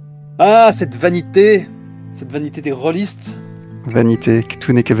 2. Ah, cette vanité des rôlistes. Vanité, que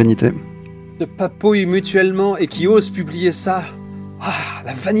tout n'est que vanité. Se papouillent mutuellement et qui osent publier ça. Ah,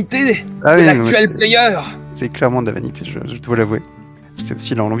 la vanité Ah de oui, l'actuel player. C'est clairement de la vanité, je dois l'avouer. C'est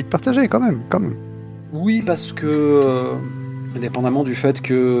aussi l'envie de partager, quand même. Oui, parce que, indépendamment du fait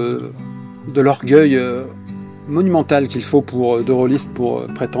que de l'orgueil monumental qu'il faut pour deux rôlistes pour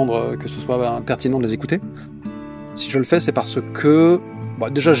prétendre que ce soit pertinent de les écouter, si je le fais, c'est parce que,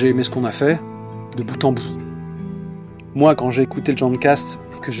 déjà, j'ai aimé ce qu'on a fait, de bout en bout. Moi, quand j'ai écouté le Jandcast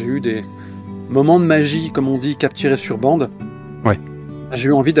et que j'ai eu des moments de magie, comme on dit, capturés sur bande, ouais. J'ai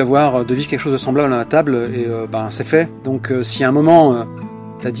eu envie de vivre quelque chose de semblable à la table, et c'est fait. Donc, si à un moment,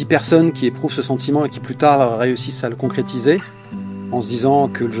 t'as 10 personnes qui éprouvent ce sentiment et qui plus tard réussissent à le concrétiser, en se disant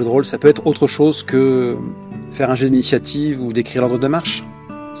que le jeu de rôle, ça peut être autre chose que faire un jeu d'initiative ou d'écrire l'ordre de marche,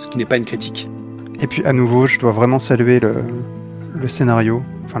 ce qui n'est pas une critique. Et puis, à nouveau, je dois vraiment saluer le scénario,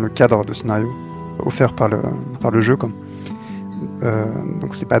 enfin le cadre de scénario offert par le jeu, quoi.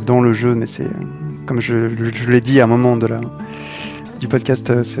 Donc c'est pas dans le jeu, mais c'est comme je l'ai dit à un moment du podcast,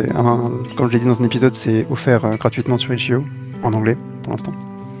 comme je l'ai dit dans un épisode, c'est offert gratuitement sur Itch.io en anglais pour l'instant.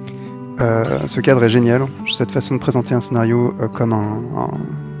 Ce cadre est génial. Cette façon de présenter un scénario comme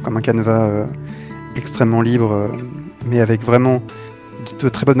un canevas extrêmement libre, mais avec vraiment de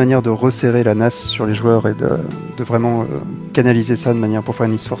très bonnes manières de resserrer la NAS sur les joueurs et de vraiment canaliser ça de manière pour faire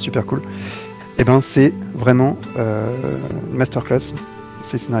une histoire super cool. Et ben c'est vraiment une masterclass.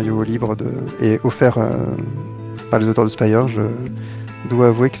 C'est scénario libre et offert par les auteurs de Spire. Je dois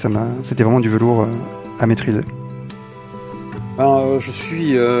avouer que c'était vraiment du velours à maîtriser. Je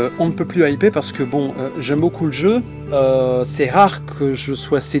suis on ne peut plus hypé parce que bon, j'aime beaucoup le jeu. C'est rare que je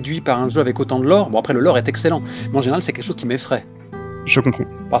sois séduit par un jeu avec autant de lore. Bon, après, le lore est excellent, mais en général, c'est quelque chose qui m'effraie. Je comprends.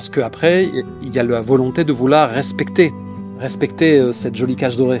 Parce qu'après, il y a la volonté de vouloir respecter cette jolie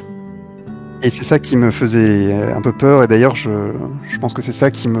cage dorée. Et c'est ça qui me faisait un peu peur, et d'ailleurs, je pense que c'est ça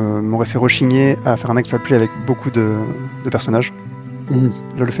qui m'aurait fait rechigner à faire un actual play avec beaucoup de personnages.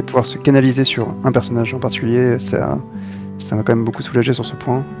 Là, le fait de pouvoir se canaliser sur un personnage en particulier, ça m'a quand même beaucoup soulagé sur ce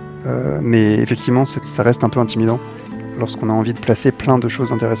point. Mais effectivement, ça reste un peu intimidant lorsqu'on a envie de placer plein de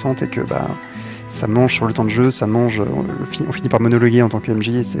choses intéressantes et que ça mange sur le temps de jeu, on finit par monologuer en tant que MJ,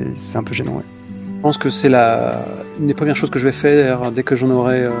 et c'est un peu gênant. Ouais. Je pense que c'est une des premières choses que je vais faire dès que j'en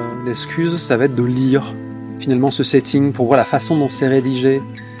aurai l'excuse, ça va être de lire finalement ce setting pour voir la façon dont c'est rédigé.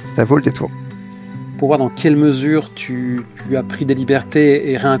 Ça vaut le détour. Pour voir dans quelle mesure tu as pris des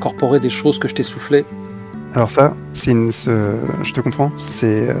libertés et réincorporé des choses que je t'ai soufflées. Alors ça, je te comprends,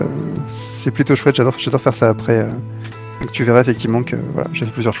 c'est plutôt chouette, j'adore faire ça après. Donc tu verras effectivement que voilà, j'ai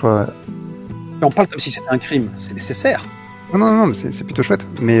fait plusieurs choix. Mais on parle comme si c'était un crime, c'est nécessaire. Non, mais c'est plutôt chouette.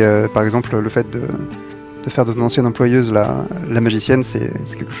 Mais par exemple, le fait de faire de ton ancienne employeuse la magicienne, c'est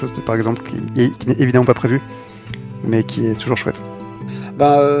quelque chose, par exemple, qui n'est évidemment pas prévu, mais qui est toujours chouette.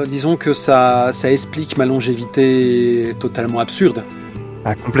 Disons que ça explique ma longévité totalement absurde.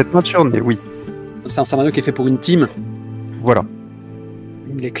 Ah, complètement absurde, mais oui. C'est un scénario qui est fait pour une team. Voilà.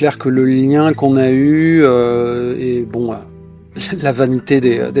 Il est clair que le lien qu'on a eu et bon, la vanité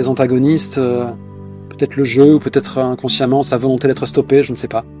des antagonistes, peut-être le jeu ou peut-être inconsciemment sa volonté d'être stoppée, je ne sais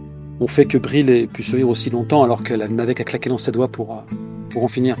pas, ont fait que Brill ait pu survivre aussi longtemps alors qu'elle n'avait qu'à claquer dans ses doigts pour en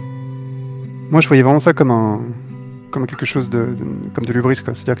finir. Moi, je voyais vraiment ça comme quelque chose comme de l'hubris,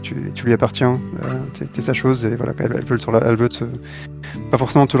 quoi. C'est-à-dire que tu lui appartiens, t'es sa chose, et voilà, elle veut pas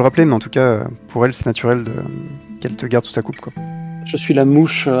forcément te le rappeler, mais en tout cas, pour elle, c'est naturel qu'elle te garde sous sa coupe, quoi. Je suis la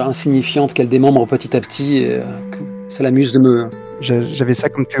mouche insignifiante qu'elle démembre petit à petit, et ça l'amuse de me... J'avais ça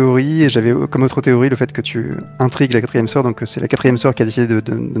comme théorie, et j'avais comme autre théorie le fait que tu intrigues la quatrième sœur, donc c'est la quatrième sœur qui a décidé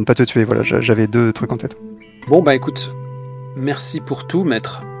de ne pas te tuer. Voilà, j'avais deux trucs en tête. Bon, écoute, merci pour tout,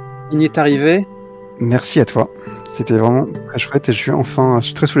 maître. Il y est arrivé. Merci à toi. C'était vraiment très chouette, et je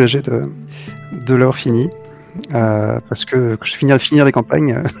suis très soulagé de l'avoir fini, parce que finir les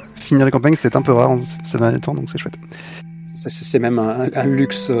campagnes, c'est un peu rare ces derniers temps, donc c'est chouette. C'est même un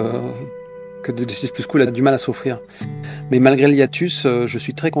luxe que de 6 plus cool a du mal à s'offrir. Mais malgré le hiatus, je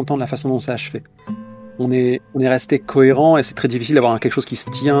suis très content de la façon dont ça a achevé. On est resté cohérent et c'est très difficile d'avoir quelque chose qui se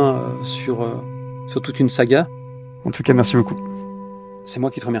tient sur toute une saga. En tout cas, merci beaucoup. C'est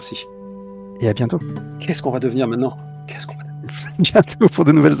moi qui te remercie. Et à bientôt. Qu'est-ce qu'on va devenir maintenant ? Bientôt pour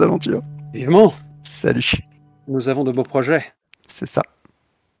de nouvelles aventures. Vivement ! Salut. Nous avons de beaux projets. C'est ça.